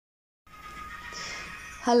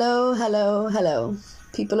Hello, hello, hello,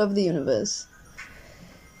 people of the universe.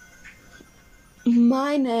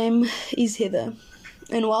 My name is Heather,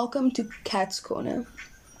 and welcome to Cat's Corner.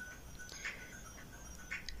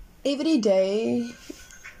 Every day,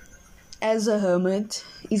 as a hermit,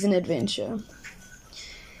 is an adventure.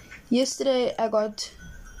 Yesterday, I got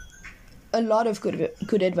a lot of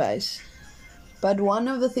good advice, but one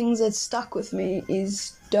of the things that stuck with me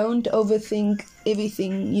is don't overthink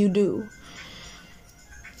everything you do.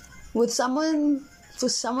 For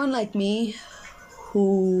someone like me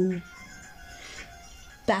who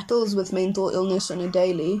battles with mental illness on a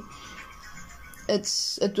daily, it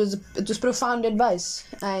was profound advice.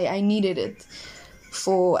 I needed it.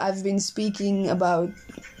 I've been speaking about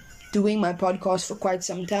doing my podcast for quite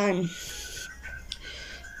some time,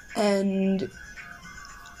 and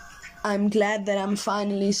I'm glad that I'm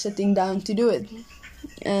finally sitting down to do it.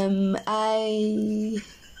 I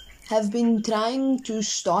have been trying to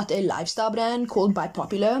start a lifestyle brand called By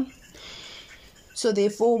Popular. So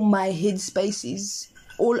therefore my headspace is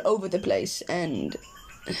all over the place, and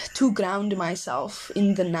to ground myself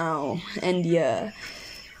in the now and here,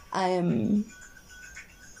 I am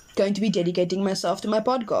going to be dedicating myself to my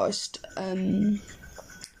podcast.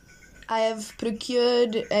 I have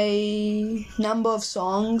procured a number of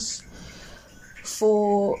songs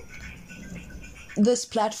for this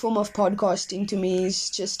platform of podcasting. To me is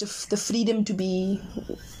just the freedom to be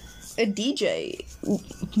a DJ.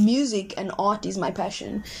 Music and art is my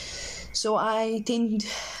passion, so I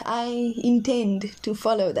intend to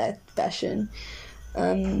follow that passion.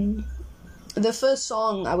 The first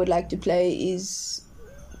song I would like to play is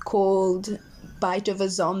called Bite of a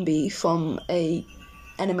Zombie from a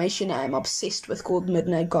animation I'm obsessed with called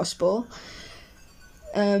Midnight Gospel.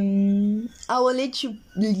 I will let you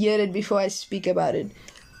hear it before I speak about it.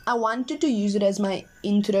 I wanted to use it as my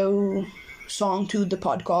intro song to the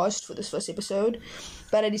podcast for this first episode,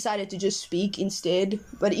 but I decided to just speak instead.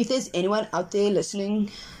 But if there's anyone out there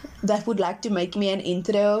listening that would like to make me an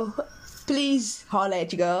intro, please holler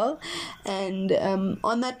at your girl. And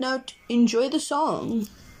on that note, enjoy the song.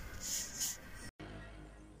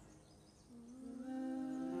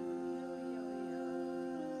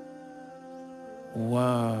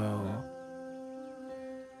 Whoa.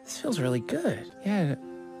 This feels really good. Yeah,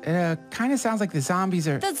 it kind of sounds like the zombies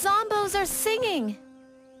are... The zombos are singing!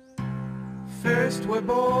 First we're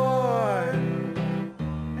born,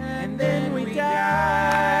 and then we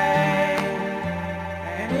die.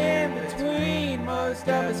 And in between, most of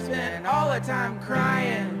us spend all our time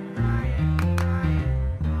crying.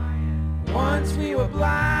 Once we were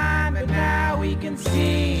blind, but now we can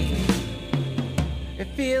see. It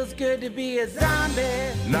feels good to be a zombie.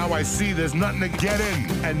 Now I see there's nothing to get in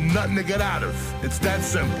and nothing to get out of. It's that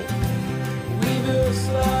simple. We move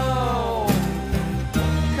slow,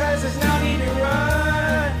 cause there's no need to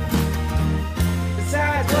run.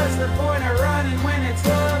 Besides, what's the point of running when it's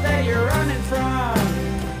love that you're running from?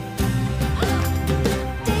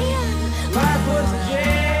 Damn! Life was a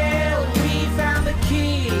jail, and we found the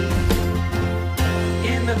key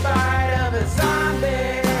in the bite of a zombie.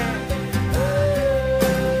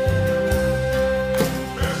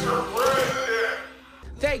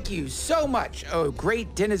 Thank you so much, oh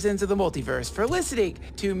great denizens of the multiverse, for listening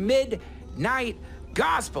to Midnight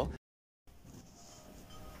Gospel.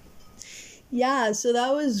 Yeah, so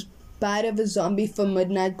that was Bite of a Zombie for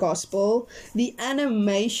Midnight Gospel. The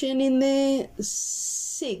animation in there,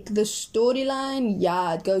 sick. The storyline,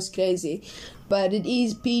 yeah, it goes crazy. But it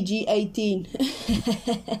is PG-18.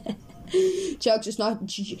 Jokes, it's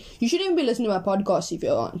not... You shouldn't even be listening to my podcast if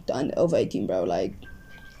you're over 18, bro. Like,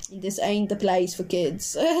 this ain't the place for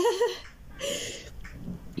kids.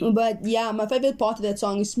 But yeah, my favorite part of that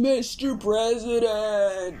song is Mr.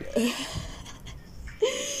 President.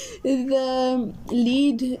 The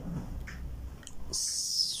lead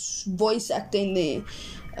voice actor in there,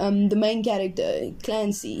 the main character,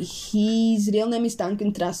 Clancy, his real name is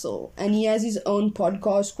Duncan Trussell, and he has his own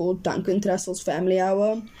podcast called Duncan Trussell's Family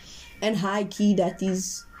Hour. And high key, that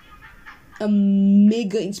is a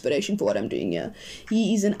mega inspiration for what I'm doing here.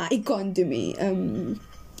 He is an icon to me,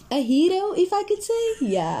 a hero, if I could say.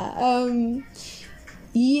 Yeah.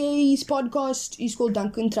 His podcast is called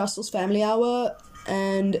Duncan Trussell's Family Hour,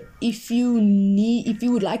 and if you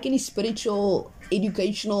would like any spiritual,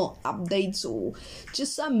 educational updates or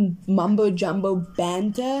just some mumbo jumbo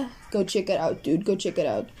banter, go check it out, dude. Go check it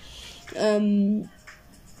out.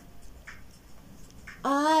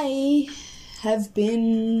 I have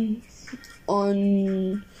been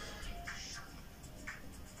on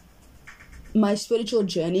my spiritual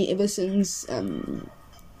journey ever since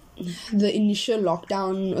the initial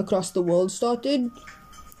lockdown across the world started.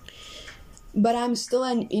 but I'm still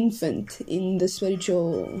an infant in the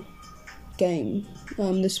spiritual game,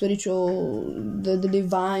 the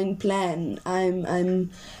divine plan. I'm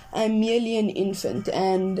merely an infant,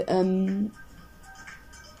 and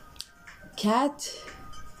Kat,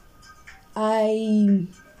 I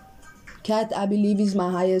believe is my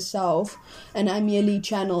higher self, and I merely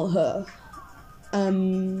channel her.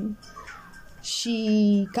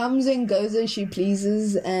 She comes and goes as she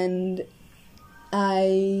pleases, and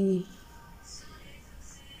I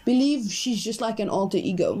believe she's just like an alter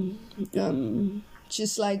ego.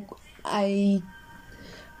 Just like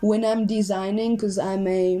when I'm designing, because I'm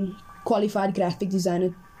a qualified graphic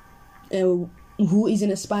designer who is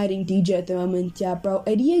an aspiring DJ at the moment. Yeah, bro,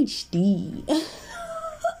 ADHD.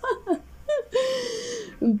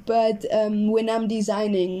 But when I'm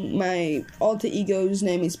designing, my alter ego's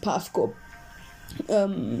name is Puffkop.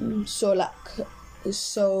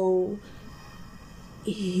 So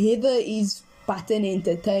Heather is Button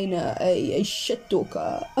Entertainer, a shit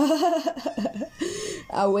talker,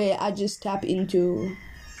 where I just tap into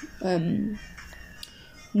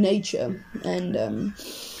nature and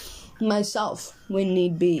myself when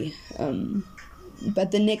need be.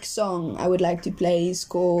 But the next song I would like to play is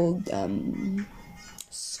called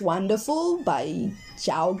Swonderful by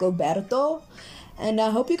Ciao Gilberto, and I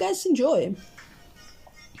hope you guys enjoy.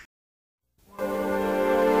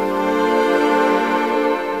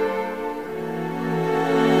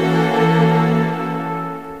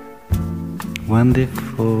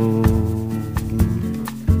 Wonderful,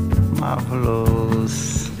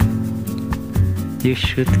 marvelous, you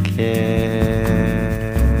should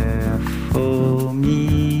care for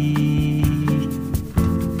me,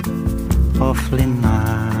 awfully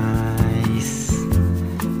nice,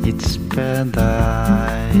 it's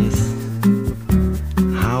paradise,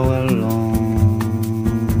 how I long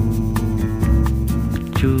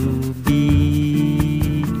to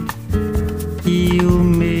be, you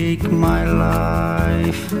make my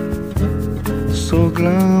life so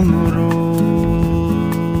glamorous,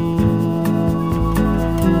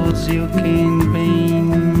 you can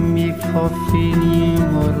bring me for feeling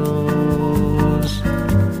amorous,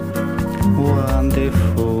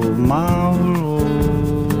 wonderful, marvelous,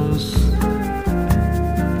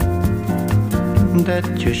 that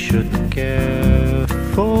you should care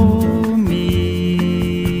for me,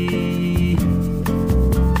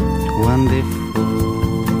 wonderful,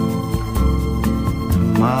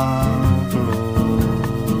 marvelous,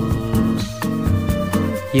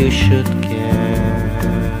 you should care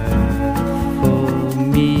for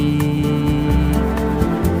me,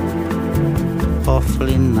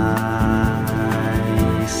 awfully nice,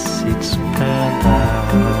 it's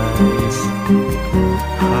paradise,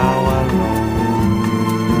 how I long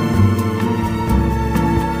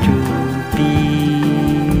to be,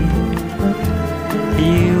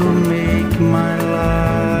 you make my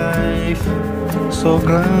life so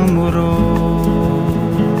glamorous,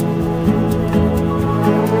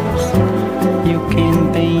 you can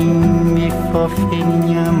bring me for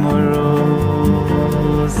feeling amorous,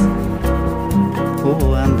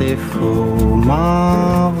 wonderful,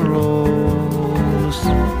 marvelous,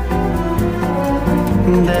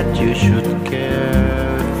 that you should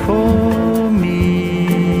care for me.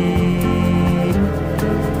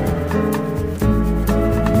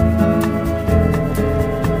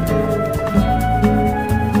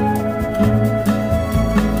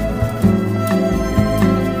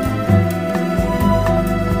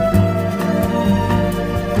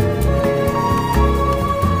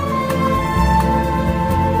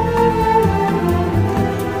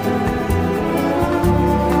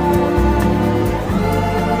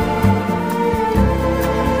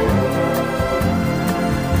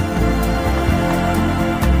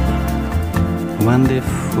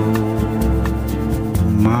 Wonderful,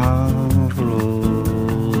 marvelous,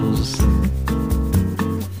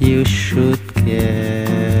 you should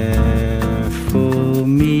care for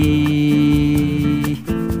me,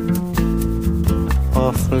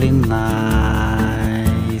 awfully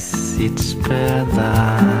nice, it's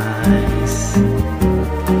paradise,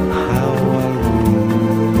 how I long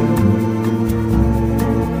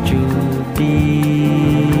to be,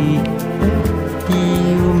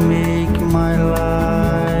 you make my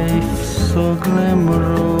life so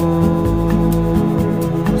glamorous,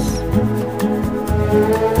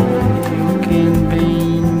 you can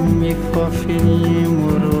bring me for feeling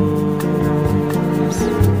amorous,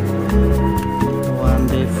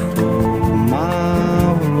 wonderful,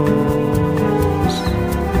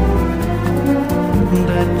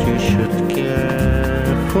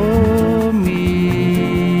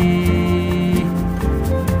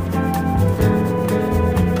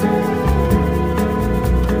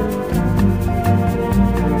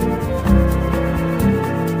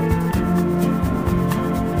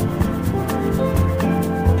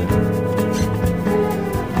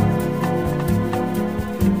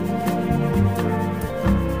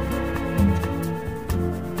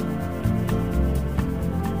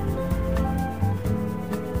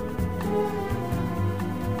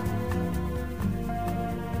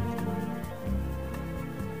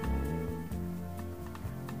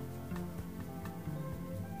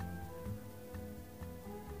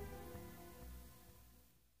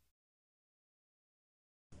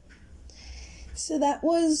 So that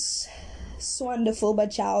was Wonderful by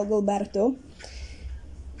Ciao Gilberto.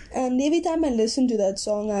 And every time I listen to that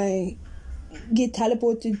song, I get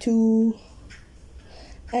teleported to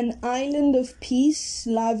an island of peace,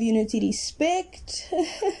 love, unity, respect,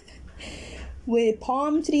 where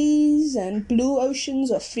palm trees and blue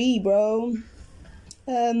oceans are free, bro.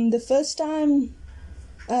 The first time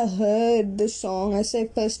I heard the song, I say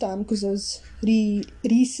first time because I was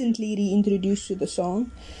recently reintroduced to the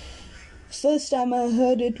song. First time I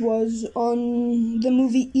heard it was on the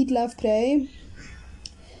movie Eat, Love, Pray.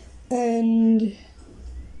 And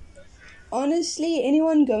honestly,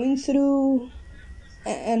 anyone going through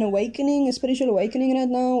an awakening, a spiritual awakening right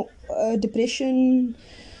now, depression,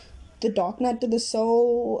 the dark night of the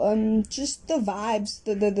soul, just the vibes,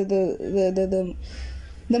 the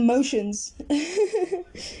emotions.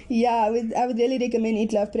 Yeah, I would really recommend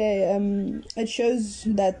Eat, Love, Pray. It shows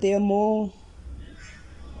that there are more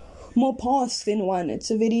paths than one.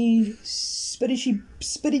 It's a very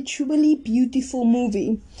spiritually beautiful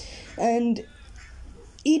movie. And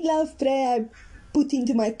Eat, Love, Pray, I put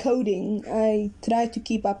into my coding. I try to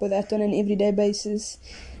keep up with that on an everyday basis.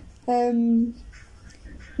 Me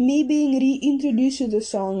being reintroduced to the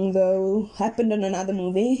song, though, happened on another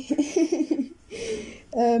movie.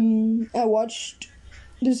 I watched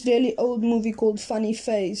this really old movie called Funny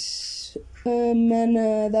Face. And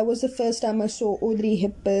that was the first time I saw Audrey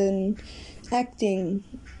Hepburn acting.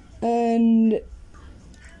 And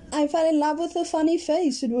I fell in love with her funny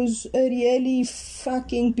face. It was a really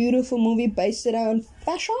fucking beautiful movie based around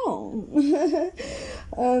fashion.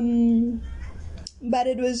 But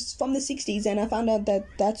it was from the 60s, and I found out that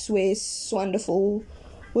that's where Wonderful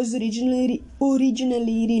was originally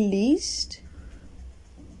released.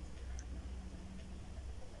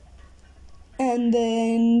 And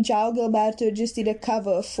then Ciao Gilberto just did a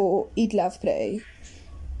cover for Eat, Love, Pray.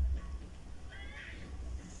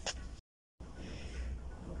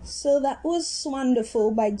 So that was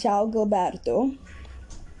Wonderful by Ciao Gilberto.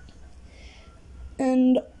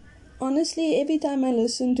 And honestly, every time I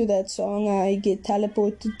listen to that song, I get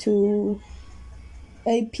teleported to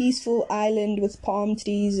a peaceful island with palm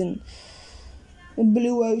trees and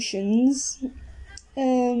blue oceans.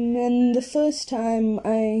 And the first time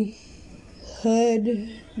I heard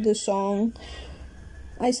the song,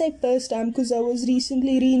 I say first time because I was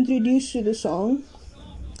recently reintroduced to the song,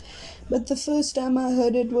 but the first time I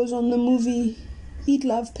heard it was on the movie Eat,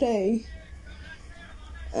 Love, Pray.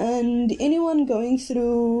 And anyone going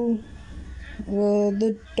through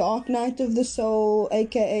the dark night of the soul,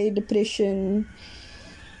 aka depression,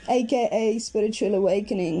 aka spiritual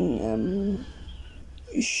awakening,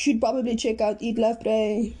 should probably check out Eat, Love,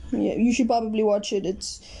 Pray. Yeah, you should probably watch it.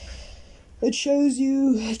 It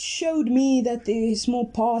showed me that there's more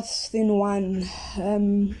paths than one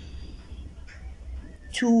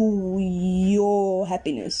to your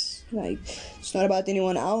happiness. Like, it's not about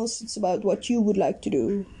anyone else, it's about what you would like to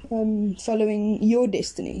do, following your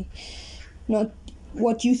destiny, not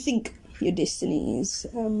what you think your destiny is.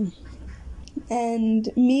 And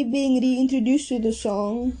me being reintroduced to the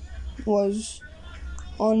song was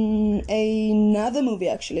on another movie,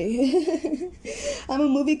 actually. I'm a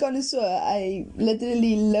movie connoisseur. I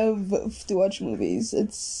literally love to watch movies.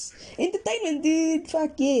 It's entertainment, dude.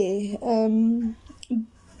 Fuck yeah.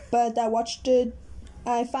 But I watched it.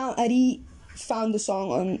 I found the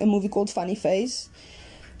song on a movie called Funny Face.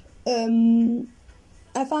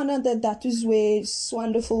 I found out that was where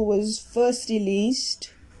Wonderful was first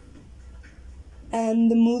released.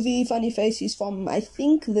 And the movie Funny Face is from, I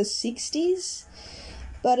think, the 60s.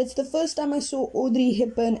 But it's the first time I saw Audrey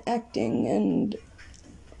Hepburn acting, and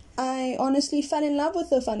I honestly fell in love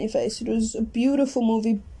with her Funny Face. It was a beautiful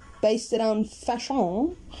movie based around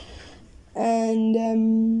fashion, and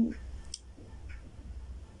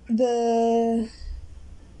the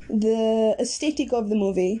aesthetic of the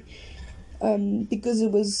movie, because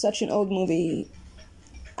it was such an old movie,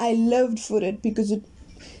 I loved for it because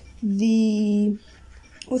the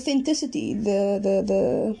authenticity,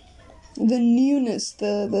 the newness,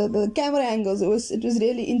 the camera angles, it was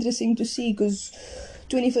really interesting to see, because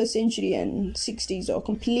 21st century and 60s are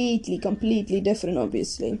completely different,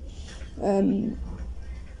 obviously. But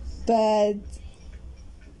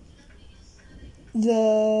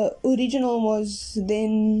the original was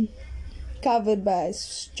then covered by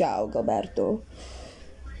Ciao Gilberto.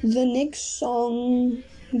 The next song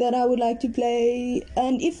that I would like to play,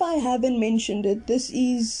 and if I haven't mentioned it, this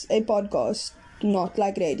is a podcast, not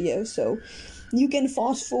like radio, so you can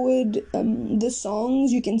fast forward the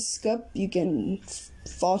songs, you can skip, you can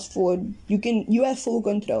fast forward, you have full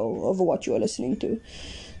control over what you are listening to.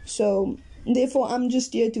 So Therefore, I'm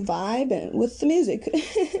just here to vibe with the music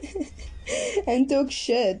and talk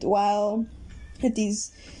shit while it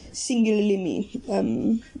is singularly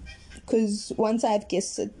me. Because once I have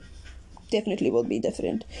guests, it definitely will be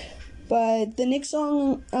different. But the next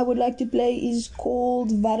song I would like to play is called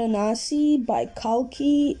Varanasi by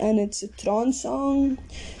Kalki, and it's a trance song.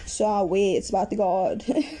 So I wear it's about the God.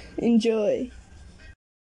 Enjoy.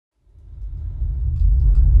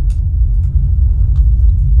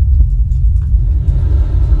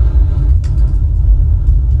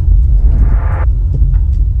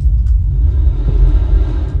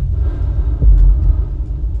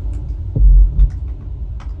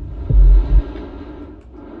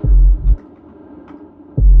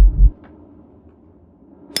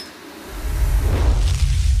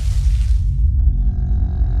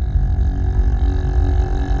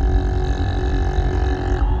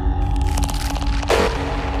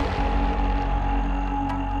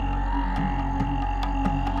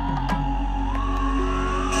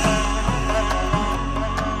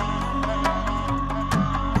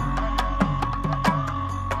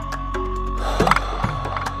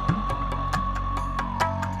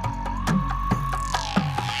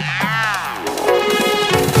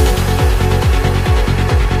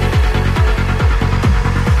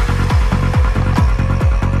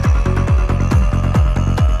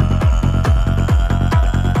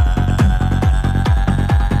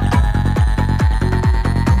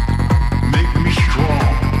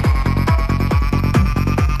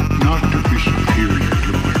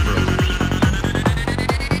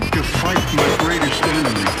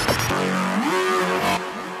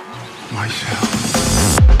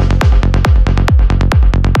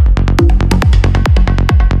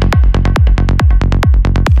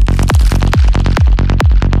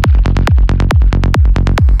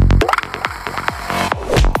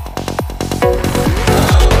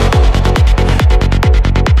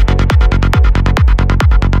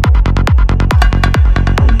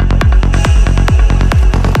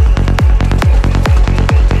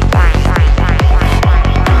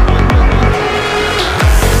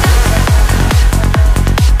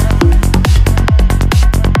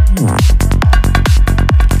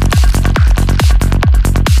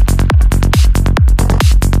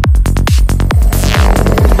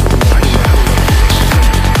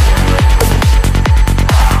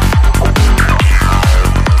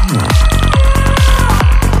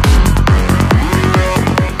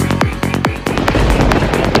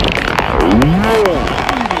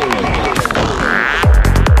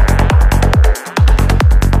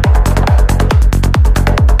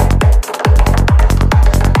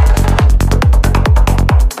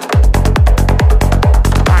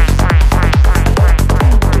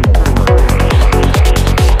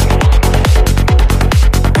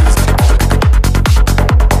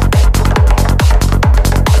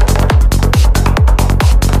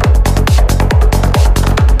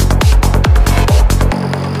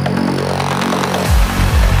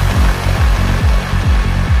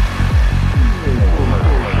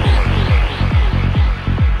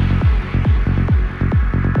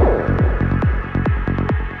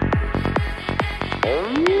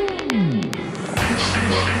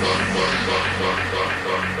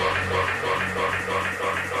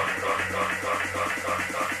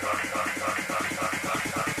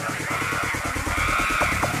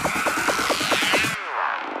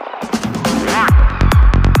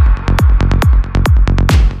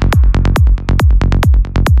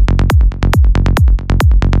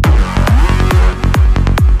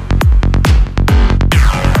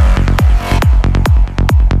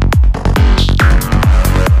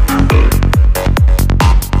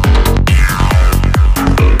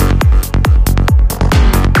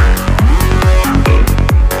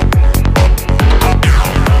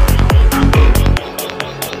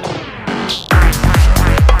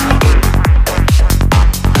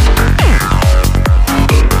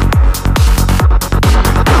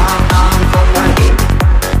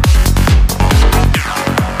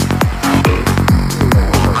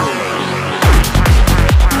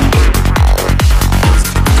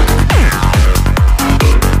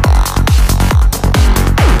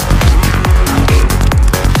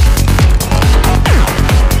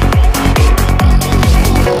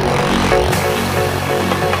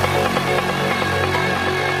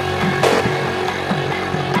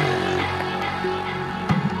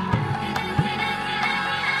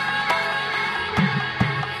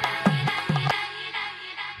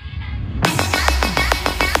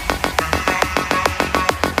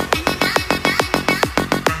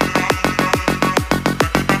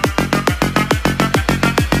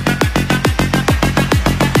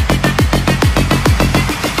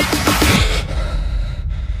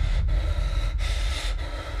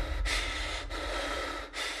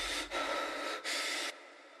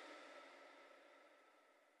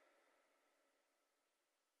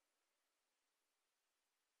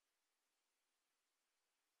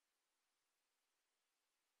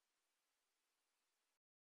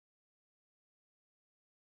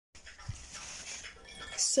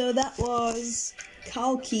 So that was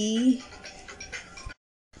Kalki.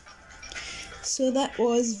 So that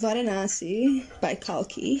was Varanasi by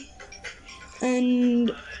Kalki.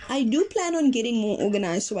 And I do plan on getting more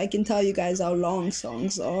organized so I can tell you guys how long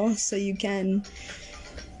songs are, so you can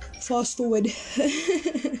fast forward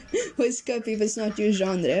or skip if it's not your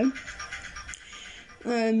genre.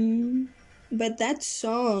 But that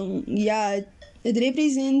song, yeah, it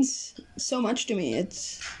represents so much to me.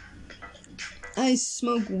 I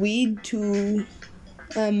smoke weed to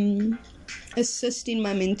assist in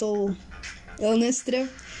my mental illness trip.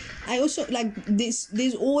 I also like this.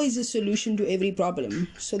 There's always a solution to every problem.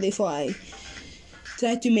 So therefore, I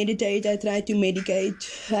try to meditate. I try to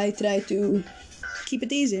medicate. I try to keep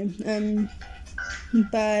it easy.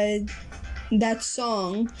 But that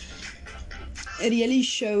song really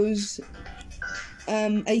shows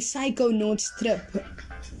a psychonaut's trip.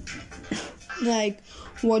 Like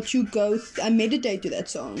what you go. I meditate to that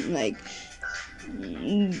song. Like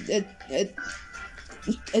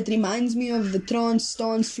it reminds me of the trance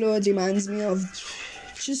dance floor. It reminds me of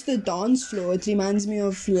just the dance floor. It reminds me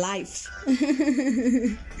of life.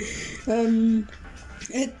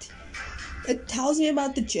 It tells me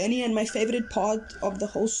about the journey, and my favorite part of the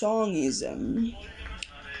whole song is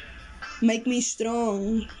make me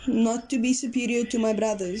strong, not to be superior to my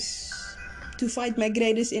brothers, to fight my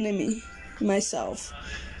greatest enemy, myself.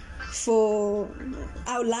 For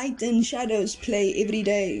our light and shadows play every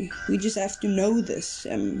day. We just have to know this.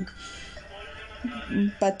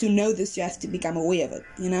 But to know this, you have to become aware of it,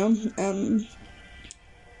 you know?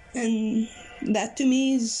 And that to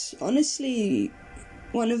me is honestly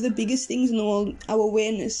one of the biggest things in the world, our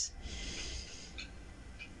awareness.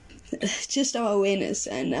 Just our awareness.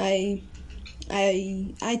 And I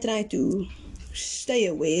try to stay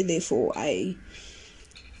aware, therefore I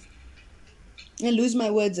lose my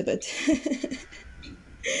words a bit,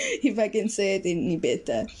 if I can say it any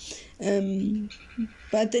better.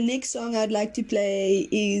 But the next song I'd like to play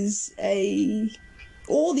is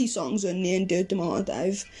all these songs are near and dear to my heart.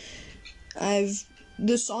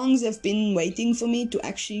 The songs have been waiting for me to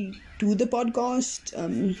actually do the podcast,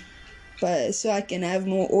 but so I can have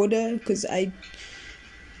more order, because I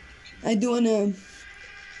do wanna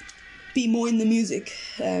be more in the music.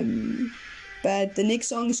 But the next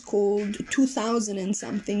song is called 2000 and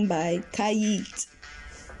something by Kayit.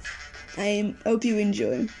 I hope you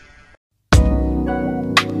enjoy.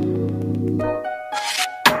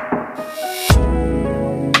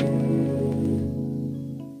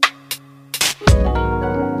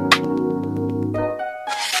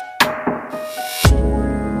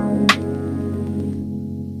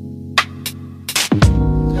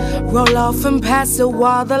 Roll off and pass it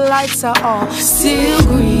while the lights are all still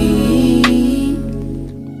green.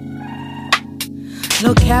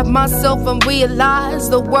 Look at myself and realize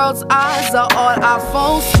the world's eyes are on our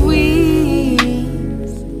phone screens.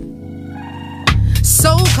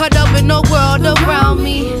 So caught up in the world around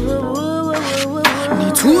me.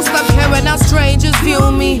 Need to stop caring how strangers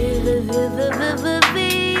view me.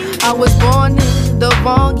 I was born in the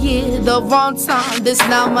wrong year, the wrong time. This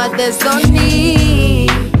now my destiny.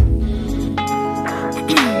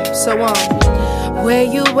 So where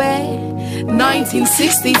you at?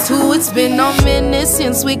 1962, it's been a minute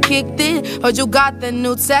since we kicked it. Heard you got the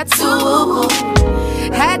new tattoo.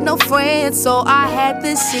 Had no friends, so I had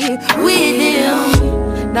to sit with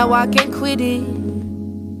him. Now I can't quit it.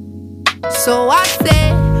 So I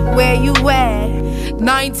said, where you at?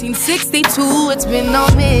 1962, it's been a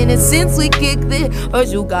minute since we kicked it. Heard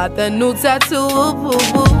you got the new tattoo.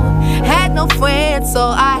 Had no friends, so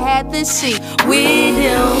I had to sit with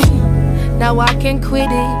him. Now I can't quit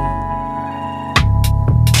it.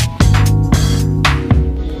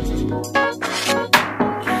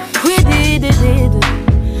 Quit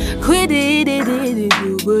it,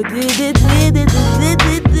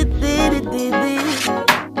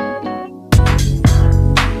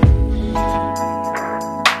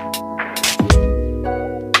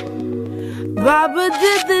 Baba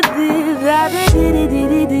did quit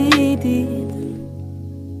it.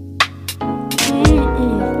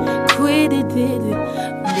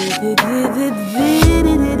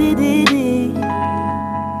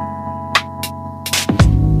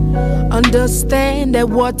 Understand that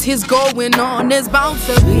what is going on is bound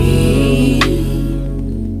to be.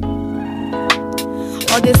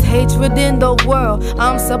 All this hatred in the world,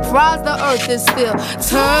 I'm surprised the earth is still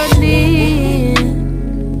turning.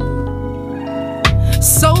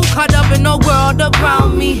 So caught up in the world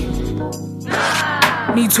around me.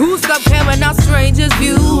 Need to stop caring how strangers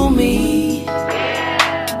view me.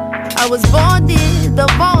 I was born in the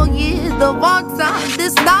wrong year, the wrong time.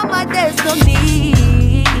 This not my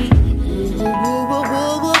destiny. So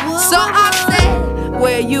I said,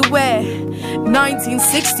 where you at?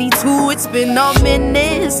 1962, it's been a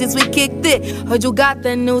minute since we kicked it. Heard you got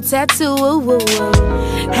that new tattoo.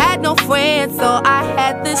 Had no friends, so I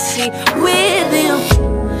had to shit with him.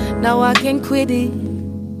 Now I can quit it.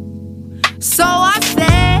 So I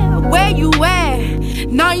said, where you at?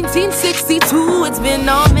 1962, it's been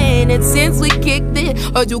a minute since we kicked it.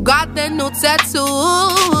 Heard you got that new tattoo.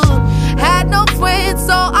 Had no friends,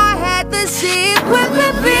 so I had to shit with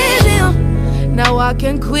him. Now I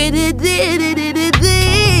can quit it.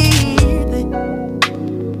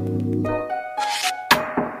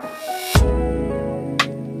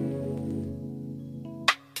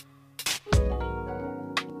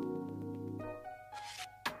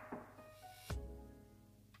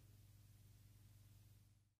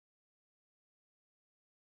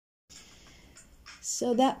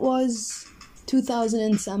 So that was 2000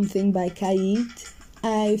 and something by Kaid.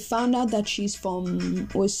 I found out that she's from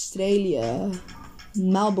Australia,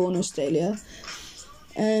 Melbourne, Australia.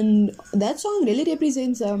 And that song really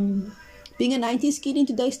represents being a 90s kid in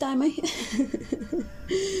today's time, eh?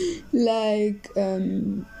 Like,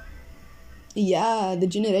 yeah, the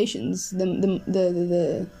generations, let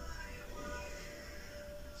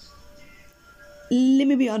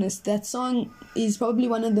me be honest, that song is probably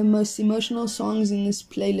one of the most emotional songs in this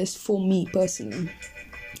playlist for me personally.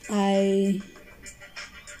 I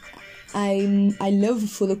live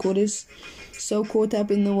for the chorus. So caught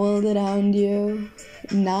up in the world around you.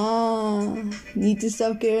 Nah, need to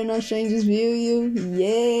stop caring how strangers view you.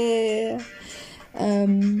 Yeah.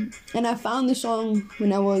 And I found the song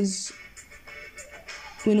when I was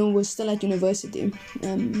still at university.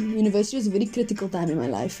 University was a very critical time in my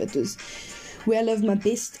life. It was where I lived my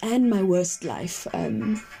best and my worst life.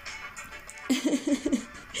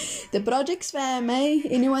 The Projects fam, eh?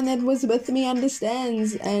 Anyone that was with me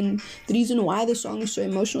understands. And the reason why the song is so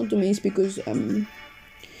emotional to me is because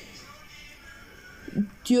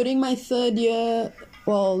during our third year,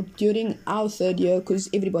 because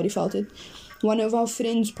everybody felt it, one of our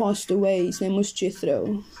friends passed away. His name was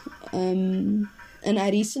Jethro. And I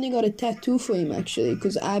recently got a tattoo for him, actually,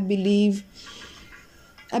 because I believe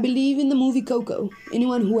in the movie Coco.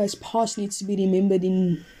 Anyone who has passed needs to be remembered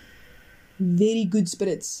in very good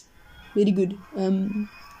spirits. Very good. And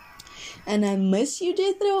I miss you,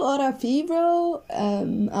 Jethro, R.I.P, bro.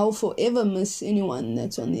 I'll forever miss anyone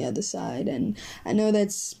that's on the other side. And I know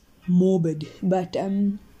that's morbid, but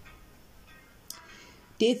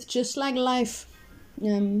death, just like life,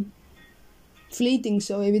 fleeting.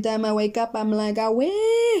 So every time I wake up, I'm like,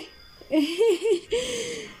 away.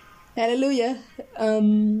 Hallelujah.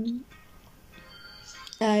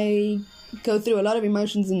 I go through a lot of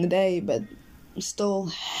emotions in the day, but I'm still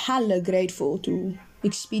hella grateful to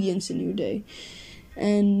experience a new day.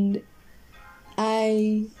 And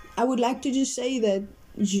I would like to just say that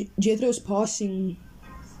Jethro's passing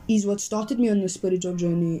is what started me on the spiritual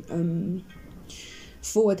journey.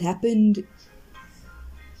 For what happened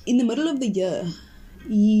in the middle of the year,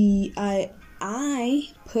 I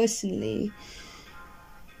personally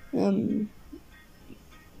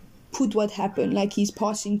put what happened, like his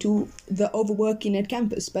passing, to the overworking at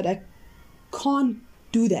campus, but I can't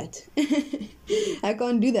do that. I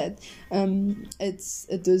can't do that.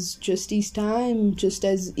 It was just his time, just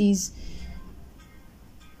as is,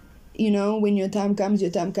 when your time comes,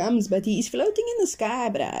 but he is floating in the sky,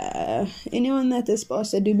 bruh. Anyone that has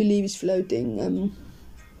passed, I do believe, is floating.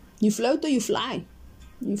 You float or you fly.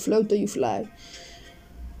 You float or you fly.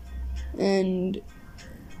 And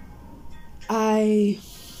I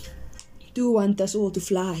do want us all to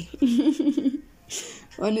fly.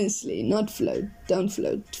 Honestly, not float. Don't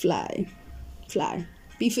float. Fly. Fly.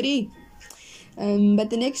 Be free. But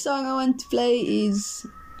the next song I want to play is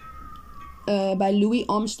by Louis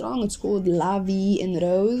Armstrong. It's called La Vie en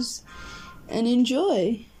Rose. And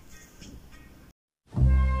enjoy.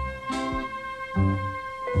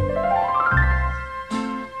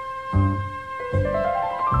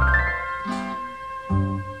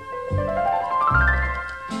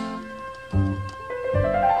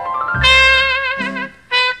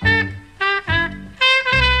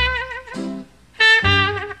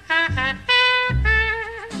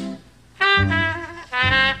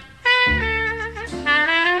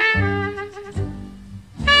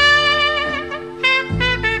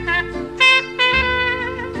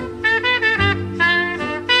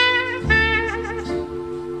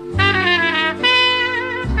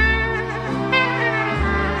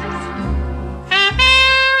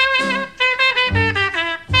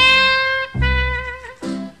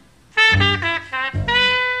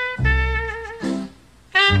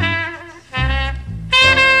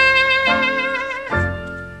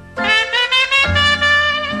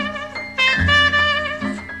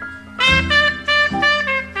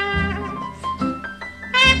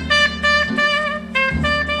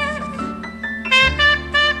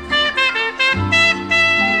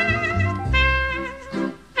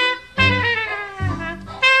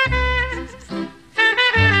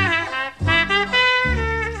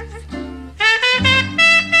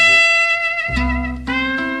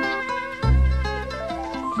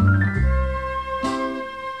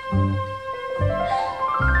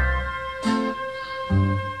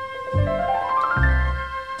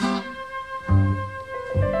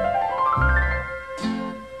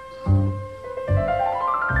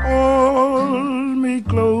 me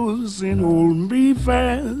close and hold me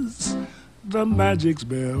fast. The magic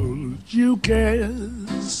spell you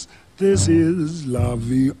cast. This is La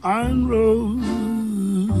Vie en Rose.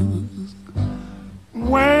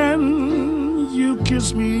 When you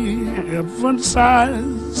kiss me, heaven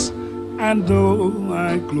sighs, and though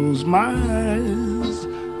I close my eyes,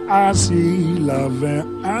 I see La Vie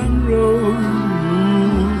en Rose.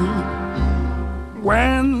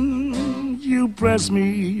 When you press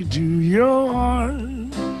me to your heart,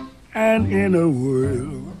 and in a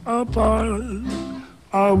world apart,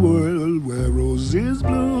 a world where roses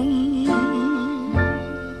bloom.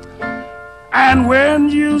 And when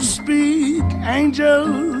you speak,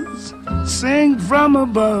 angels sing from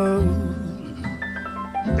above.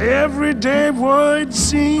 Everyday word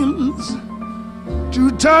seems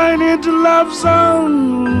to turn into love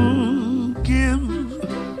song. Give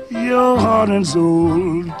your heart and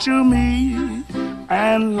soul to me,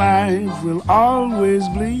 and life will always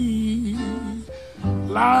be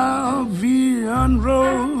La Vie en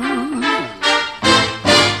Rose.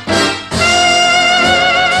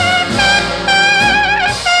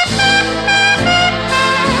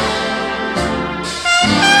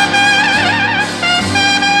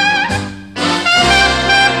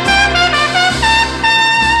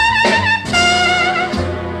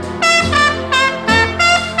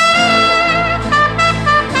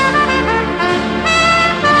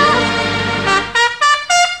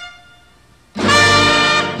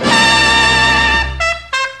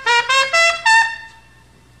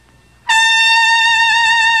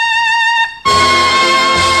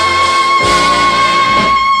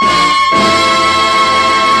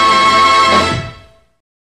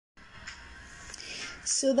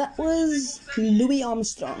 So that was Louis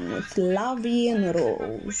Armstrong with La Vie en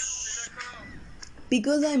Rose.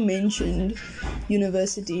 Because I mentioned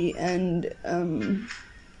university and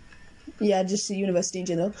just the university in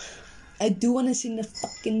general, I do want to send a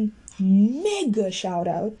fucking mega shout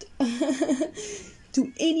out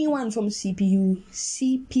to anyone from CPUT,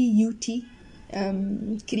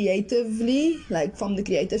 creatively, like from the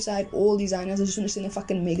creative side, all designers. I just want to send a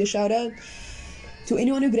fucking mega shout out to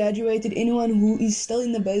anyone who graduated, anyone who is still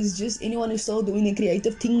in the biz, just anyone who's still doing the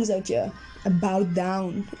creative things out here. I bowed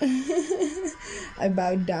down. I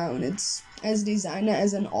bowed down. It's, as a designer,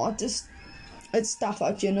 as an artist, it's tough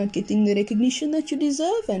out here not getting the recognition that you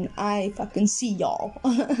deserve, and I fucking see y'all.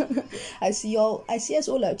 I see us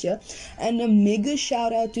all out here. And a mega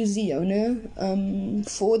shout out to Ziona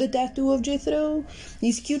for the tattoo of Jethro.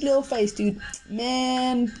 His cute little face, dude.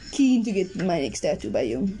 Man, keen to get my next tattoo by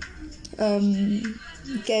you.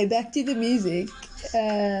 Okay, back to the music.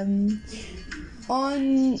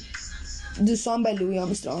 On the song by Louis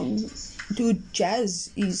Armstrong, dude,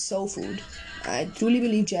 jazz is soul food. I truly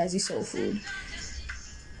believe jazz is soul food.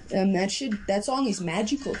 That song is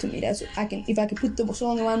magical to me. That's if I could put the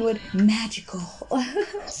song in one word, magical.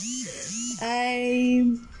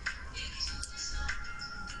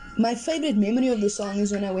 My favorite memory of the song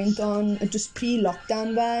is when I went on just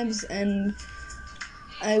pre-lockdown vibes, and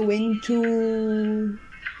I went to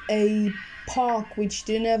a park which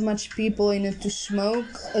didn't have much people in it to smoke.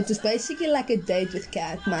 It was basically like a date with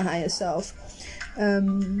Kat, my higher self.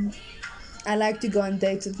 I like to go on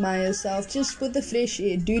dates with my higher self just with the fresh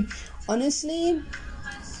air, dude. Honestly,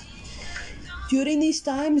 during these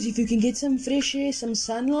times, if you can get some fresh air, some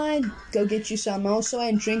sunlight, go get you some also,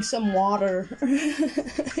 and drink some water.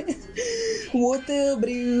 Water,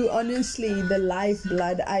 bro, honestly, the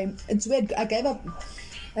lifeblood. It's weird. I gave up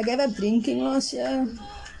drinking last year.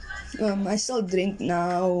 I still drink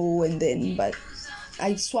now and then, but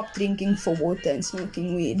I swapped drinking for water and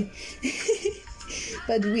smoking weed.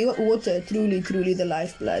 But water, truly the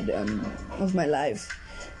lifeblood of my life.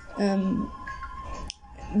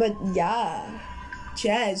 But yeah,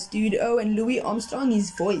 jazz, dude. Oh, and Louis Armstrong,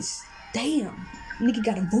 his voice. Damn, nigga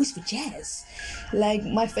got a voice for jazz. Like,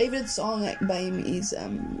 my favorite song by him is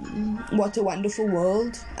What a Wonderful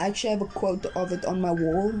World. I actually have a quote of it on my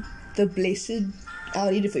wall. I'll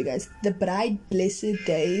read it for you guys. The bright, blessed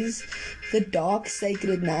days, the dark,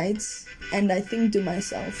 sacred nights, and I think to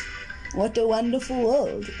myself, what a wonderful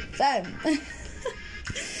world. Fam.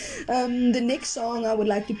 The next song I would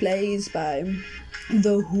like to play is by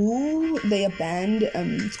The Who. They are a band.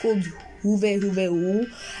 It's called Huve Hu.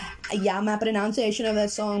 Yeah, my pronunciation of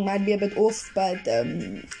that song might be a bit off, but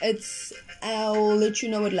I'll let you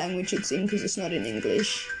know what language it's in because it's not in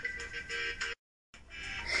English.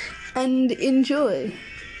 And enjoy.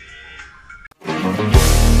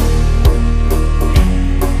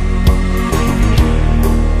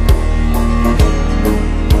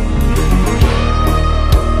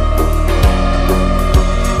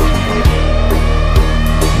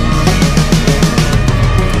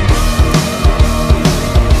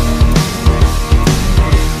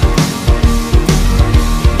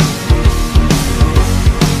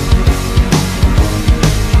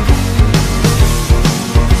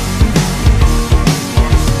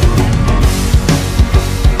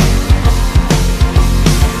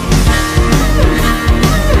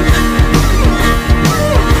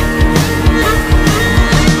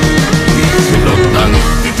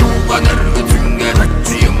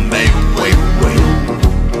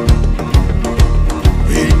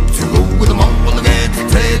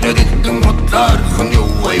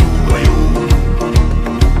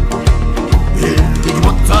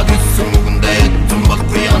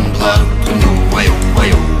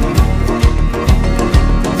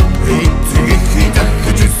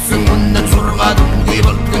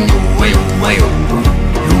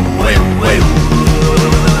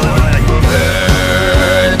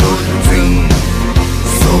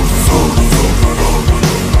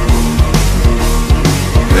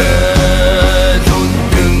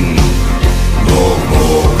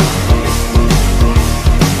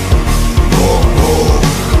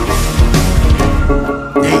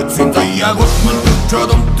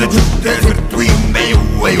 Çadum da cüpte zırtuyum beyu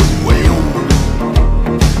veyu veyu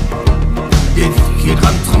Yetki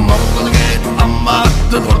kantım oğul get Amma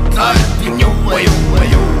attı portal dinyo veyu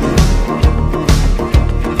veyu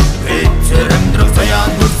Peçeremdir sayan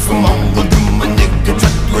dursun Oğul cümmen yekki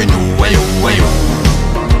çatuynu veyu veyu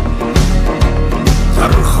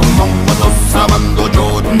Sarhım oğul ossaman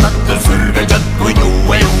dojodun Nattı sürge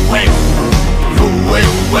çatuynu veyu veyu Yu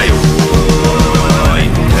veyu veyu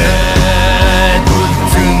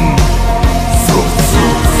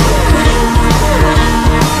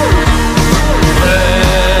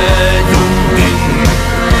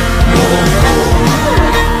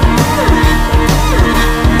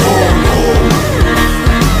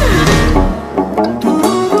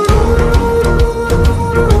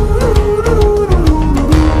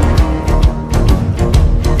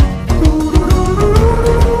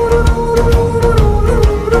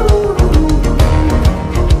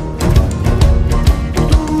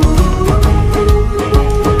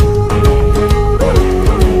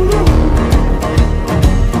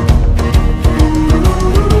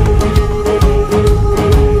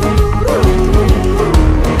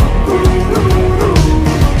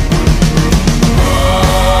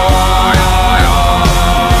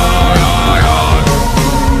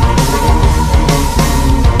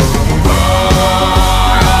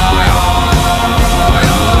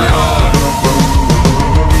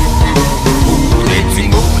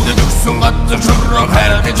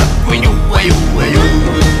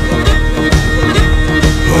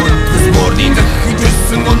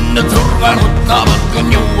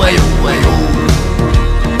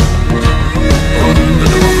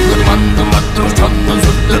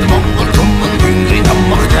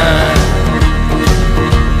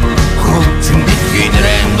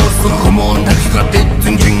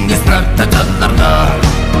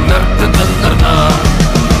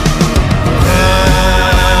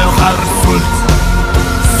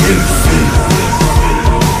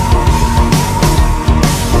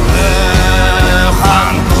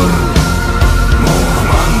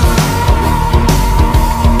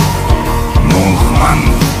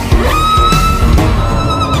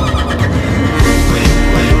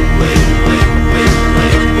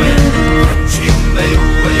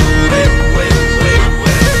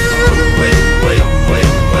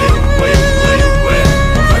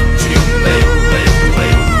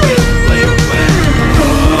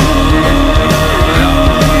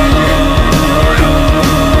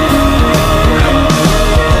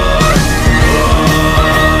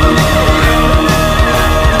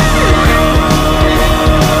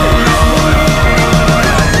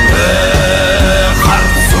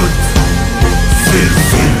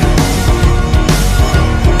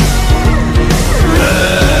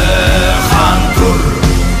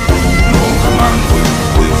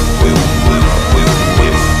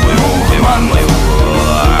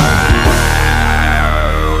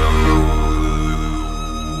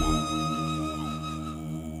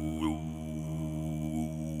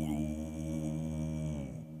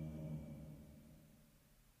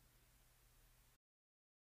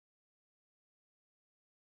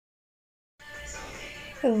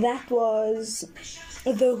That was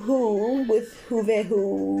The Who with Huve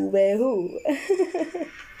Hu Ve Hu.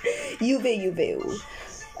 Juve Juve.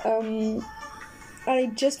 I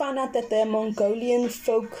just found out that they're a Mongolian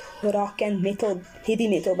folk rock and metal, heavy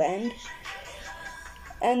metal band.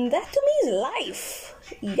 And that to me is life.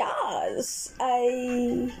 Yes.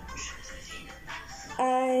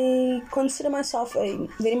 I consider myself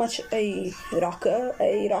very much a rocker,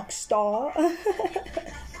 a rock star.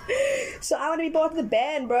 So I want to be part of the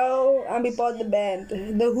band, bro. I want to be part of the band.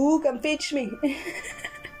 The Who, come fetch me.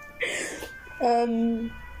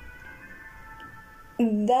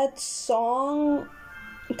 That song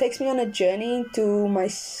takes me on a journey to my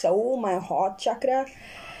soul, my heart chakra.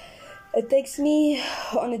 It takes me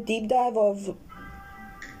on a deep dive of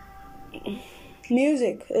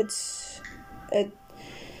music.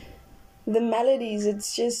 The melodies,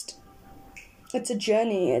 it's a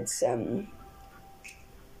journey.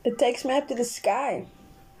 It takes me up to the sky.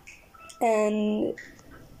 And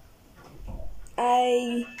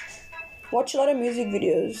I watch a lot of music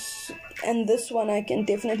videos, and this one I can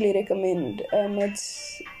definitely recommend.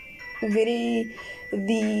 It's the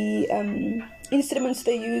instruments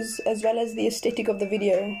they use, as well as the aesthetic of the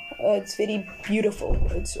video, it's very beautiful.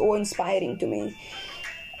 It's awe-inspiring to me.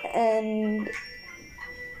 And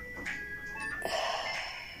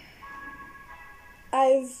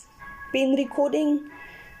I've been recording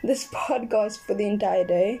this podcast for the entire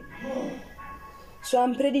day, so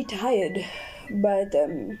I'm pretty tired, but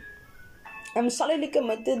I'm solidly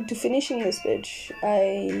committed to finishing this bitch.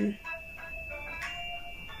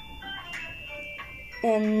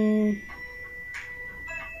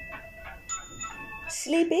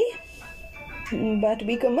 Sleepy, but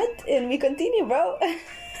we commit and we continue, bro.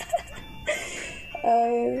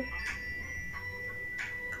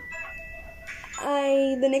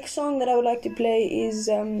 The next song that I would like to play is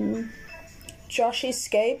Josh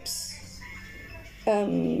Escapes.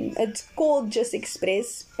 It's called Just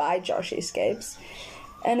Express by Josh Escapes,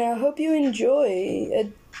 and I hope you enjoy.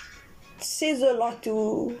 It says a lot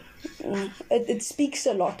to. It speaks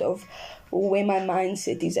a lot of where my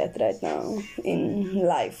mindset is at right now in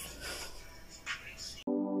life.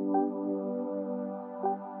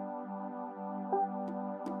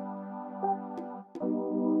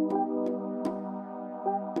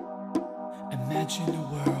 Imagine a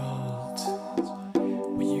world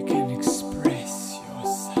where you can express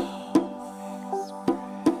yourself.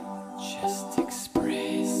 Just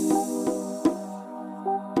express.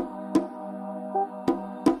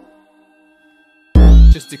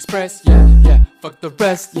 Just express, yeah, yeah. Fuck the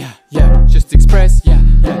rest, yeah, yeah. Just express, yeah,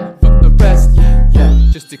 yeah. Fuck the rest, yeah, yeah.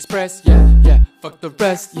 Just express, yeah, yeah. Fuck the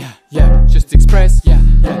rest, yeah, yeah. Just express, yeah,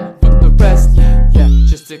 yeah. Fuck the rest, yeah, yeah.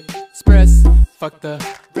 Just express, fuck the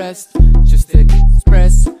rest. Just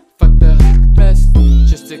express, fuck the rest.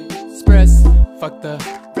 Just express, fuck the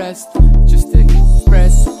rest. Just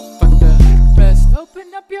express, fuck the rest.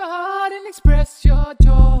 Open up your heart and express your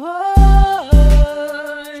joy.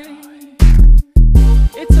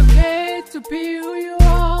 It's okay to be who you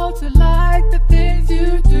are, to like the things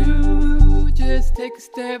you do. Just take a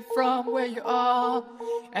step from where you are,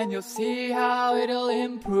 and you'll see how it'll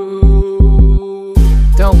improve.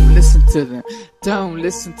 Don't listen to them, don't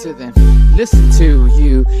listen to them. Listen to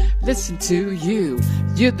you, listen to you.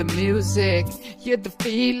 You're the music, you're the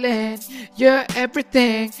feeling, you're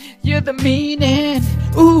everything, you're the meaning.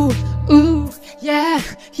 Ooh, ooh, yeah,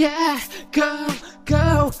 yeah. Go,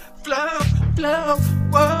 go, flow, flow.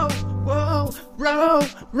 Whoa, whoa, roll,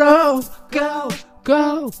 roll. Go,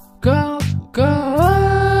 go, go, go.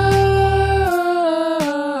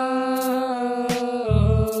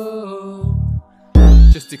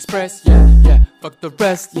 Just express, yeah, yeah. Fuck the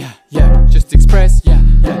rest, yeah, yeah. Just express, yeah,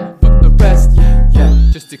 yeah. Fuck the rest, yeah,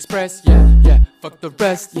 yeah. Just express, yeah, yeah. Fuck the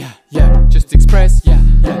rest, yeah, yeah. Just express, yeah,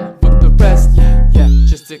 yeah. Fuck the rest, yeah, yeah.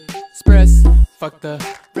 Just express, fuck the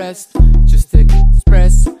rest. Just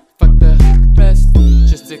express, fuck the rest.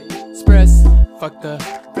 Just express, fuck the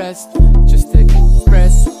rest. Just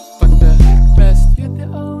express, fuck the rest. You're the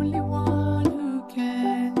only one who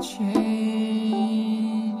can change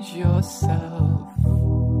yourself.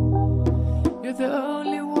 You're the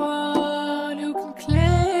only one who can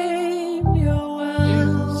claim your wealth.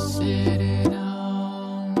 You're sitting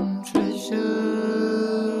on treasure.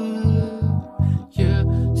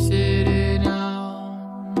 You're sitting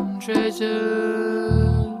on treasure.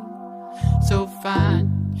 So find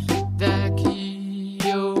that key,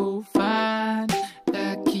 you'll find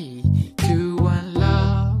that key to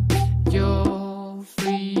unlock your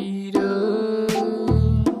freedom.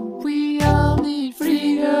 We all need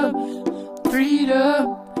freedom.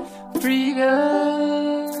 Freedom,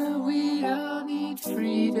 freedom, we all need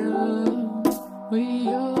freedom. We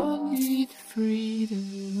all need freedom.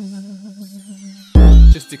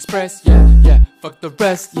 Just express, yeah, yeah. Fuck the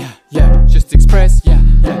rest, yeah, yeah. Just express, yeah,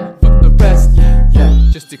 yeah. Fuck the rest, yeah, yeah.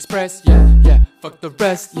 Just express, yeah, yeah. Fuck the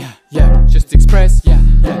rest, yeah, yeah. Just express, yeah,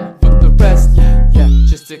 yeah. Fuck the rest, yeah, yeah.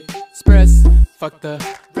 Just express, fuck the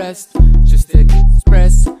rest. Just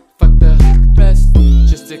express, fuck the rest.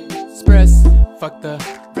 Just express, fuck the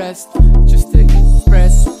rest. Just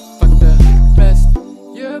express, fuck the rest.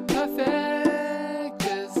 You're perfect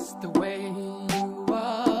just the way you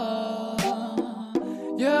are.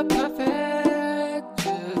 You're perfect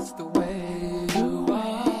just the way you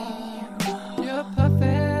are. You're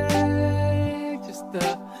perfect just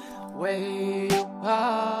the way you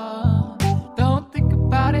are. Don't think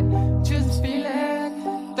about it, just feel it.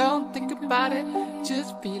 Don't think about it,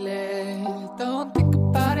 just feel it. Don't think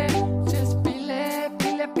about it, just feel it,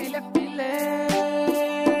 feel it, feel it, feel it.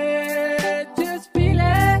 Just feel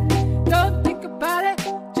it. Don't think about it,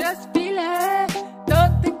 just feel it.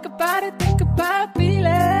 Don't think about it, think about, feel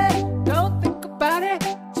it. Don't think about it,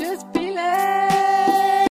 just feel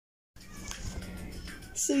it.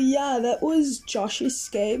 So yeah, that was Josh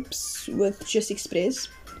Escapes with Just Express.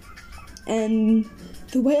 And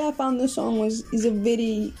the way I found the song is a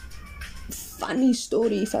very funny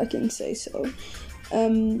story, if I can say so.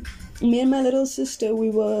 Me and my little sister, we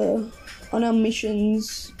were on our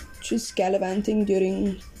missions, just gallivanting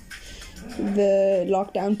during the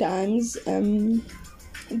lockdown times.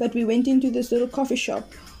 But we went into this little coffee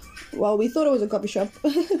shop. Well, we thought it was a coffee shop.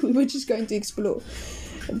 We were just going to explore.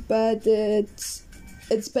 But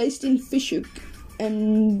It's based in Fish Hoek,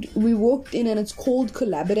 and we walked in, and it's called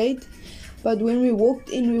Collaborate. But when we walked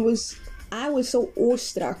in, I was so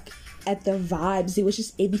awestruck at the vibes. There was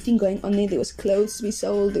just everything going on there. There was clothes to be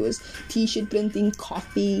sold, there was t-shirt printing,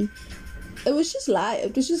 coffee. It was just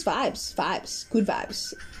vibes, good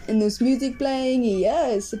vibes. And there was music playing.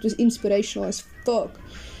 Yes, it was inspirational as fuck.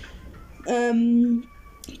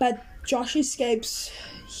 But Josh Escapes,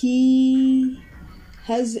 he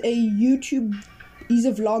has a YouTube, he's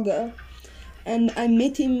a vlogger, and I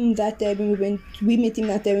met him that day when we met him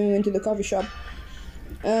that day when we went to the coffee shop.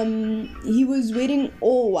 He was wearing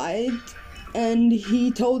all white, and he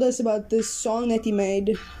told us about this song that he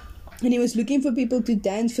made, and he was looking for people to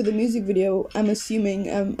dance for the music video. I'm assuming,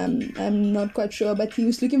 I'm not quite sure, but he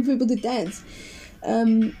was looking for people to dance.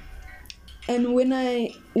 And when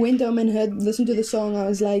I went home and listened to the song, I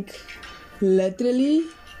was like, literally,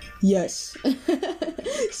 yes.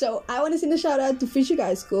 So I want to send a shout out to Fish Hoek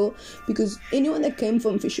High School, because anyone that came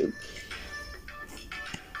from Fish Hoek,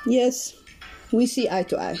 yes, we see eye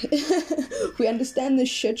to eye. We understand the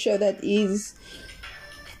shit show that is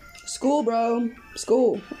school, bro.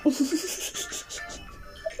 School.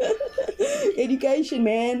 Education,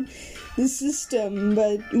 man. The system.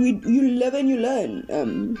 But you live and you learn.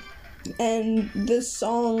 And this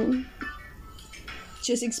song,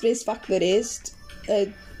 Just Express Fuck the Rest,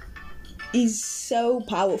 is so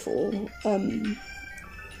powerful.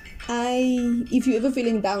 If you're ever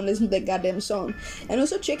feeling down, listen to that goddamn song. And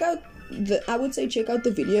also check out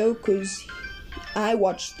the video, because I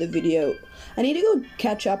watched the video. I need to go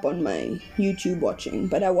catch up on my YouTube watching,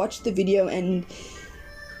 but I watched the video, and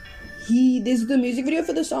there's the music video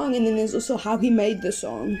for the song, and then there's also how he made the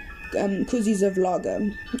song, because he's a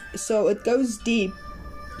vlogger. So it goes deep.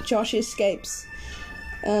 Josh Escapes.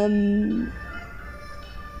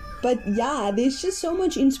 But yeah, there's just so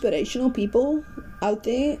much inspirational people out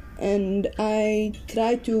there, and I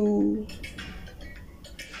try to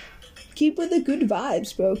keep with the good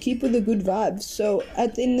vibes, bro. Keep with the good vibes. So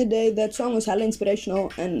at the end of the day, that song was hella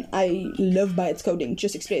inspirational, and I live by its coding.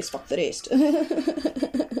 Just express, fuck the rest.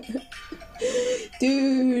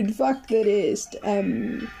 Dude, fuck the rest.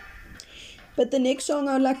 But the next song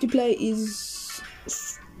I would like to play is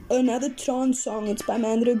another trance song. It's by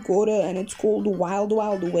Mandra Gora, and it's called Wild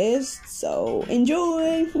Wild West. So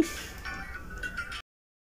enjoy.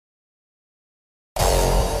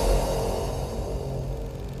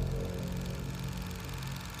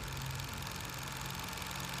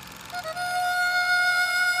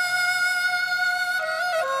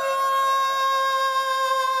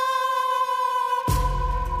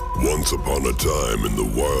 Once upon a time in the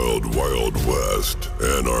wild, wild west,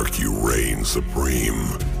 anarchy reigned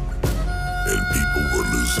supreme, and people were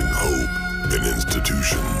losing hope in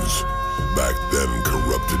institutions, back then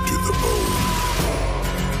corrupted to the bone.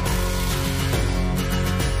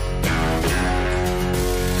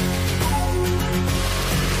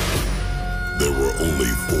 There were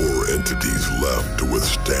only 4 entities left to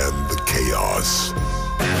withstand the chaos.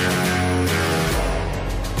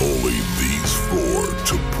 Only these 4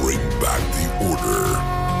 to bring back the order.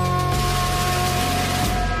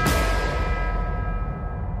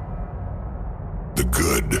 The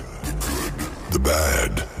good, the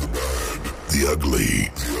bad, the ugly,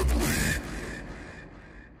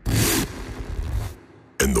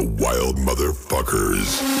 and the wild motherfuckers.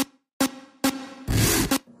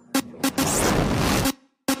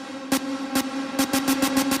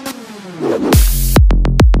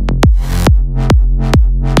 The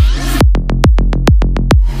good, the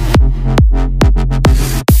bad,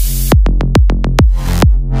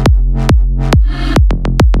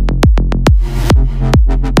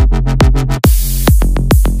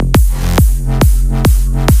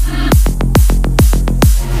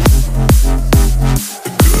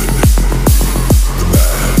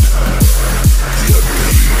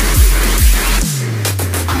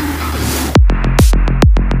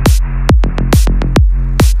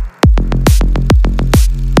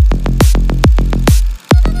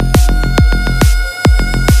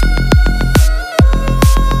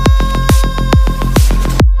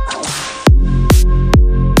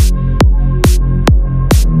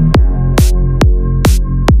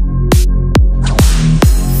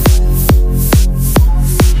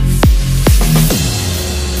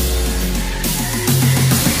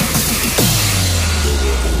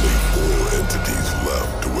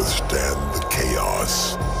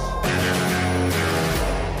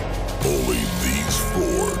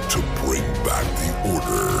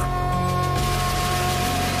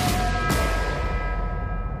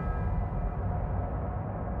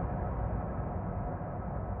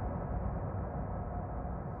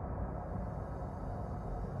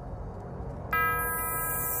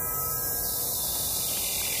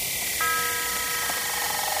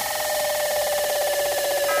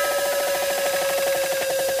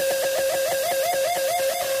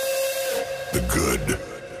 good,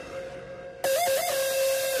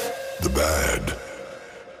 the bad,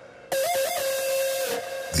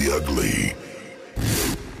 the ugly,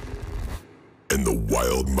 and the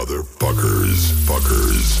wild motherfuckers,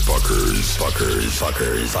 fuckers, fuckers, fuckers,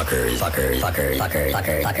 fuckers, fuckers, fuckers, fuckers,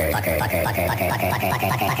 fuckers, fuckers, fuckers,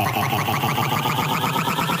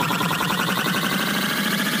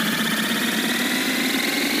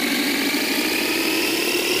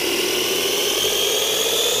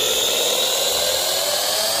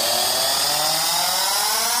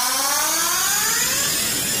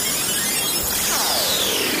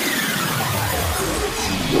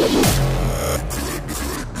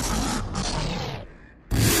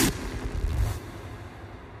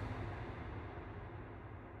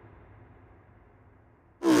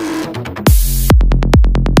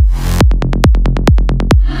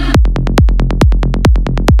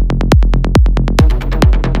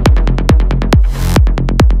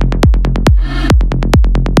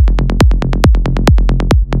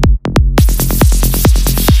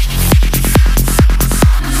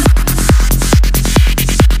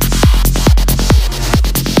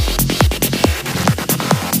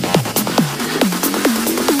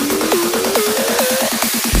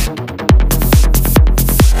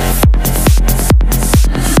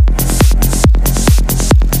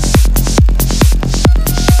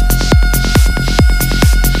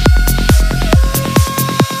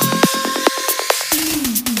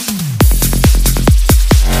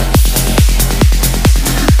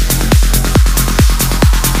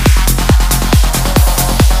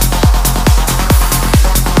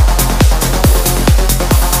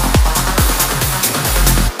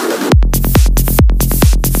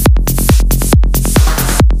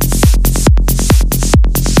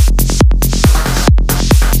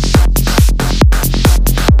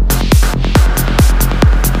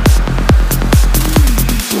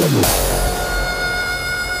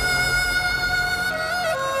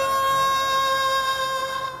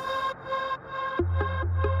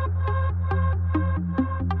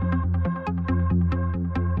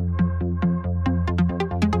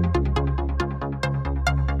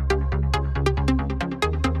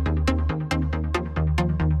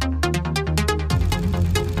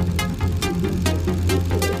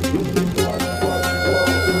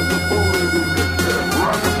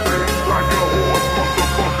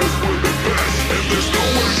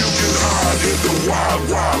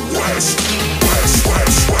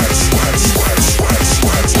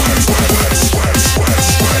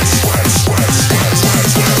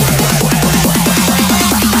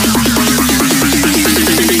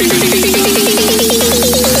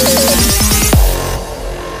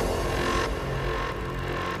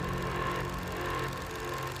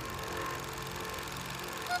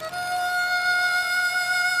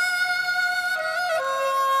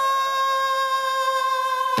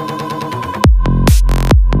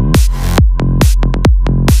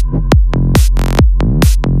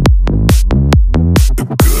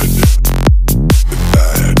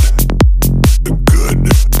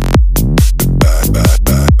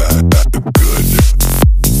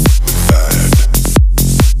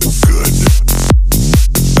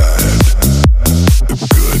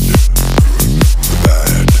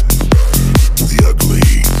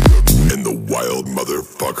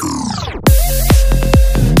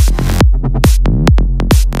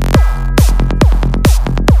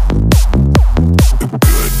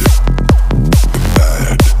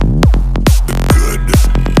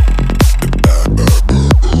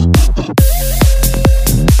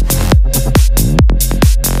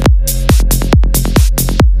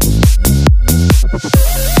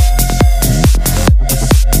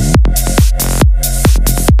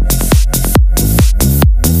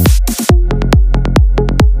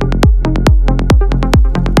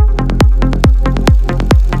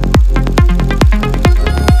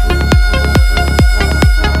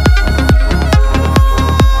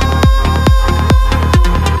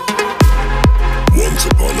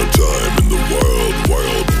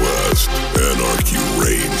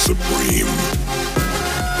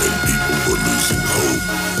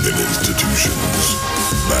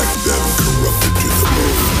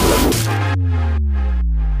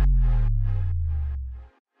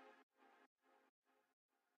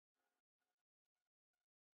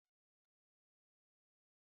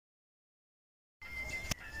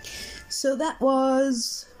 So that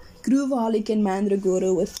was Grooveholic and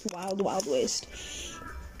Mandragora with Wild Wild West.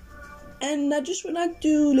 And I just would like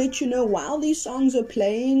to let you know, while these songs are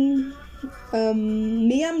playing,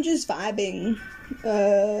 I'm just vibing,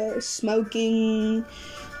 smoking,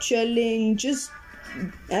 chilling, just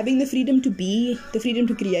having the freedom to be, the freedom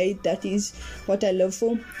to create, that is what I live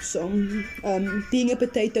for. So being a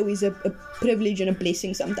potato is a privilege and a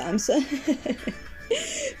blessing sometimes.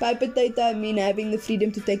 By potato I mean having the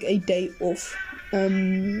freedom to take a day off.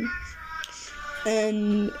 And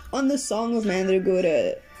on the song of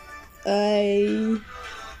Mandragora, I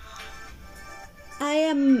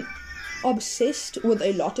am obsessed with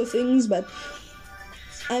a lot of things, but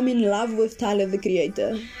I'm in love with Tyler the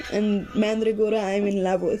Creator, and Mandragora I'm in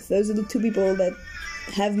love with. Those are the two people that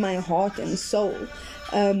have my heart and soul.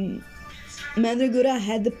 Mandragora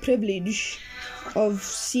had the privilege of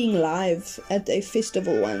seeing live at a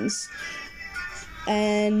festival once,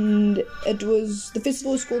 and the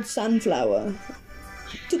festival was called Sunflower.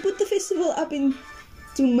 To put the festival up into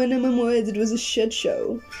minimum words, it was a shit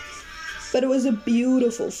show, but it was a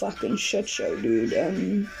beautiful fucking shit show, dude.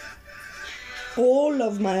 All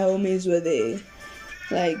of my homies were there.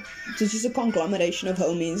 Like, it's just a conglomeration of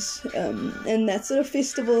homies. And that sort of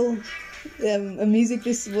festival, a music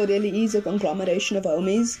festival really is a conglomeration of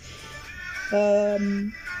homies.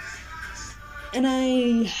 And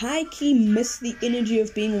I high-key miss the energy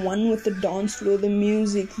of being one with the dance floor, the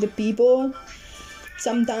music, the people.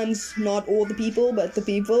 Sometimes not all the people, but the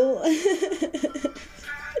people.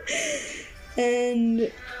 And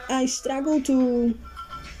I struggle to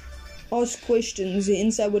ask questions,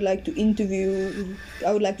 hence I would like to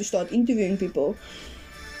start interviewing people.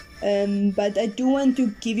 But I do want to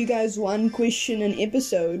give you guys one question an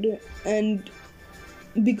episode, and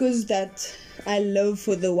because that I love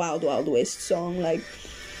for the Wild Wild West song, like,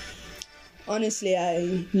 honestly,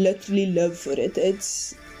 I literally love for it.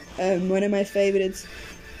 It's one of my favorites.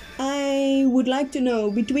 I would like to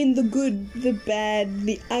know, between the good, the bad,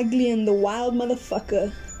 the ugly, and the wild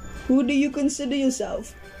motherfucker, who do you consider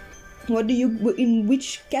yourself? In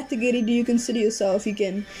which category do you consider yourself? You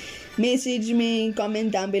can message me,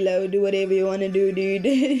 comment down below, do whatever you want to do, dude.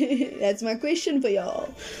 That's my question for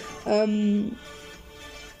y'all.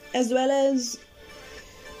 As well as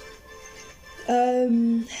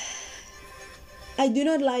I do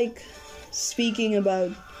not like speaking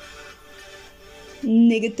about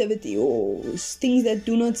negativity or things that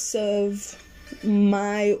do not serve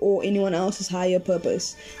my or anyone else's higher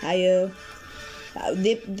purpose,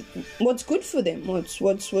 what's good for them,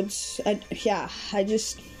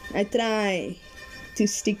 I try to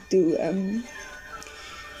stick to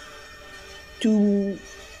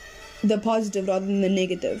the positive rather than the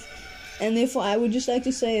negative. And therefore I would just like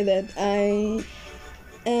to say that I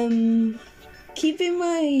am keeping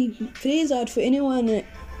my prayers out for anyone,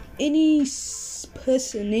 any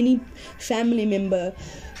person, any family member,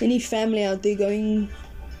 any family out there going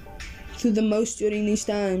through the most during these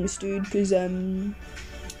times, dude, because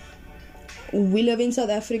we live in South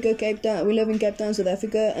Africa, Cape Town. We live in Cape Town, South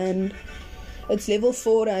Africa, and it's level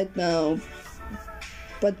 4 right now,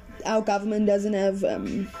 but our government doesn't have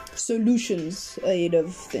solutions ahead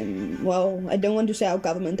of them. Well, I don't want to say our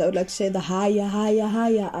government, I would like to say the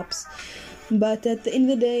higher ups. But at the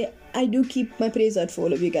end of the day, I do keep my prayers out for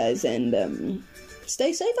all of you guys, and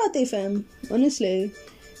stay safe out there, fam, honestly.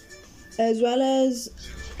 As well as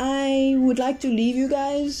I would like to leave you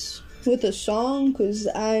guys with a song, because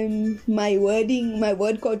my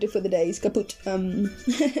word quota for the day is kaput.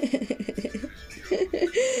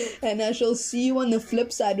 And I shall see you on the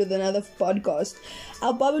flip side with another podcast.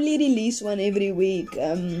 I'll probably release one every week.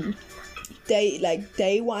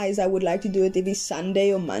 Day-wise, I would like to do it every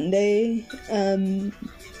Sunday or Monday.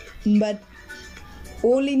 But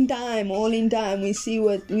all in time, we see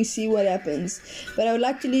what happens. But I would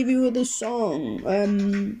like to leave you with a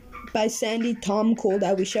song by Sandy Tom called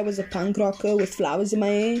 "I Wish I Was a Punk Rocker with Flowers in My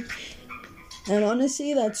Hair." And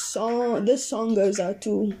honestly, this song goes out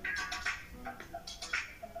to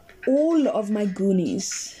all of my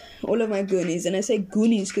Goonies. And I say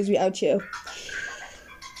Goonies because we're out here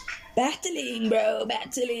battling.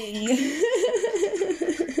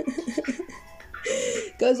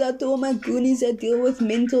 Goes out to all my Goonies that deal with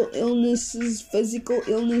mental illnesses, physical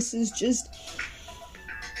illnesses. Just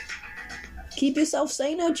keep yourself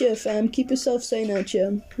sane out here, fam. Keep yourself sane out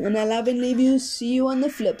here. And I love and leave you. See you on the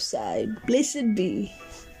flip side. Blessed be.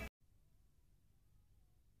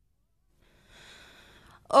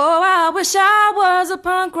 Oh, I wish I was a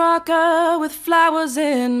punk rocker with flowers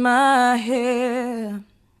in my hair.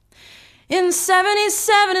 In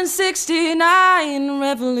 77 and 69,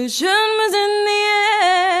 revolution was in the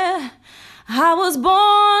air. I was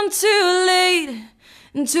born too late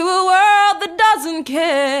into a world that doesn't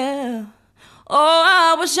care. Oh,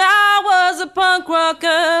 I wish I was a punk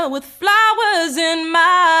rocker with flowers in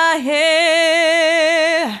my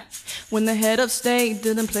hair. When the head of state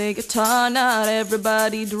didn't play guitar, not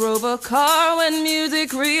everybody drove a car. When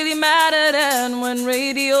music really mattered and when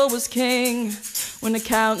radio was king. When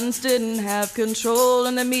accountants didn't have control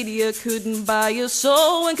and the media couldn't buy your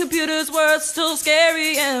soul. When computers were still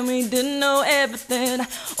scary and we didn't know everything.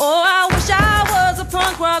 Oh, I wish I was a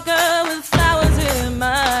punk rocker with flowers in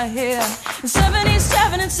my hair. In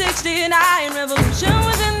 77 and 69, revolution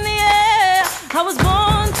was in the air. I was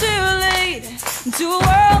born too late into a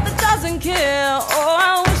world that doesn't care. Oh,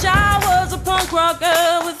 I wish I was a punk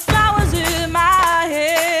rocker with flowers in my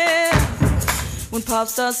hair. When pop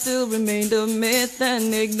stars still remained a myth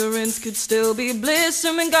and ignorance could still be bliss.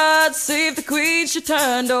 And when God saved the queen, she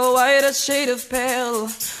turned a whiter shade of pale.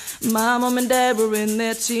 My mom and dad were in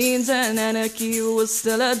their teens and anarchy was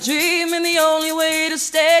still a dream. And the only way to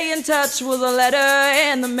stay in touch was a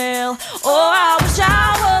letter in the mail. Oh, I wish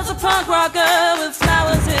I was a punk rocker with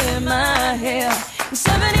flowers in my hair. In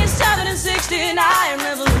 77 and 69,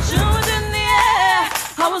 revolution was in the air.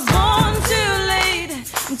 I was born too late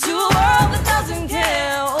into a world that doesn't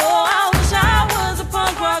care. Oh, I wish I was a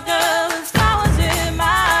punk rocker with flowers in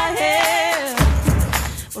my hair.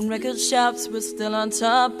 When record shops were still on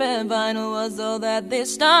top and vinyl was all that they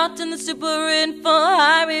stopped, and the super info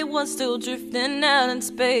highway was still drifting out in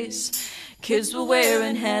space. Kids were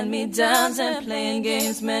wearing hand-me-downs and playing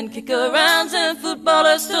games, men kick-arounds, and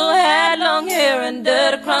footballers still had long hair and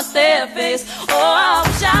dirt across their face. Oh, I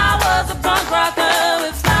wish I was a punk rocker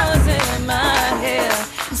with flowers in my hair.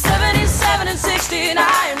 In 77 and 69,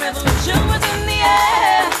 revolution was in the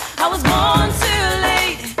air. I was born too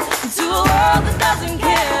late into a world that doesn't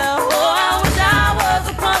care. Oh, I wish I was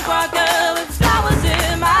a punk rocker with flowers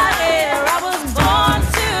in my hair. I was born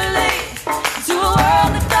too late into a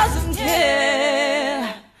world that doesn't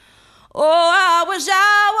care. Oh, I wish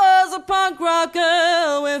I was a punk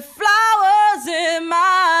rocker with